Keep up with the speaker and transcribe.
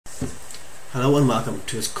Hello and welcome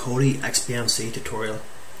to this Kodi XBMC tutorial.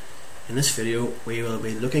 In this video we will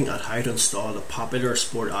be looking at how to install the popular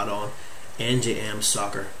sport add-on NJM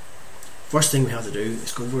Soccer. First thing we have to do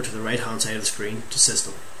is go over to the right hand side of the screen to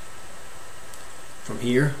System. From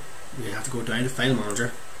here we have to go down to File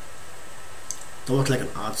Manager, double click on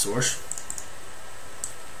Add Source,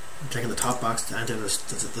 and click on the top box to enter the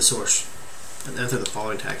source and enter the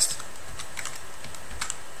following text.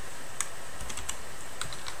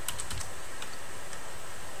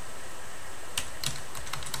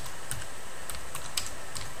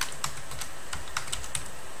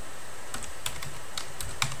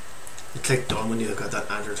 And click Done when you have got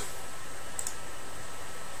that entered.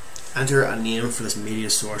 Enter a name for this media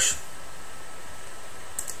source.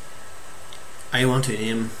 I want to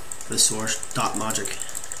name the source .magic.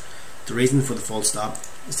 The reason for the full stop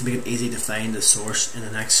is to make it easy to find the source in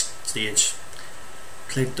the next stage.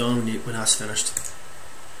 Click Done when that's finished.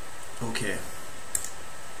 OK.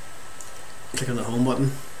 Click on the Home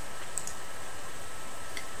button.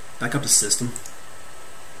 Back up to System.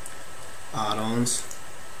 Add-ons.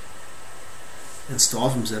 Install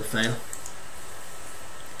from zip file.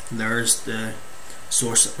 And there's the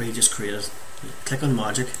source that we just created. Click on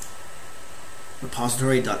Magic.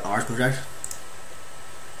 Repository.rs project.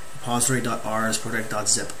 Repository.rs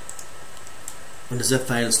project.zip. When the zip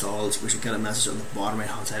file installs, we should get a message on the bottom right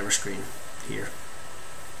hand side of our screen here.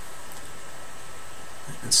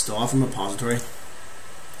 Install from repository,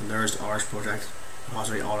 and there's the RS project.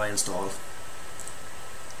 Repository already installed.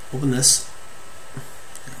 Open this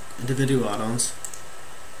into Video Add-ons,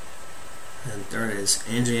 and there it is,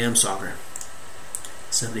 NJM Soccer.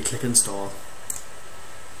 Simply click Install.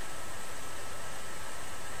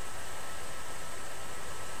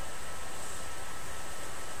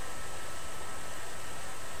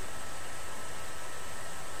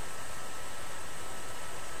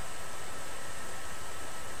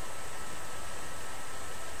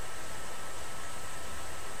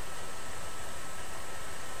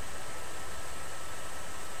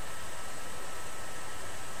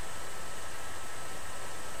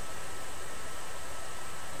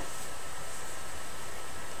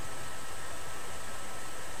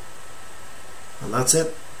 And that's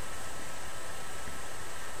it.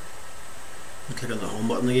 And click on the Home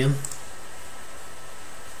button again.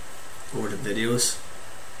 Over to Videos.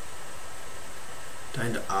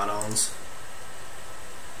 Down to Add-ons.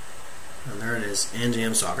 And there it is,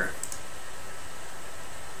 NJM Soccer.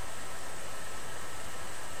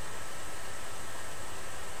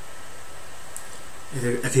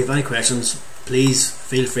 If you have any questions, please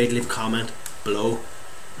feel free to leave a comment below.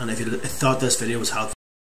 And if you thought this video was helpful,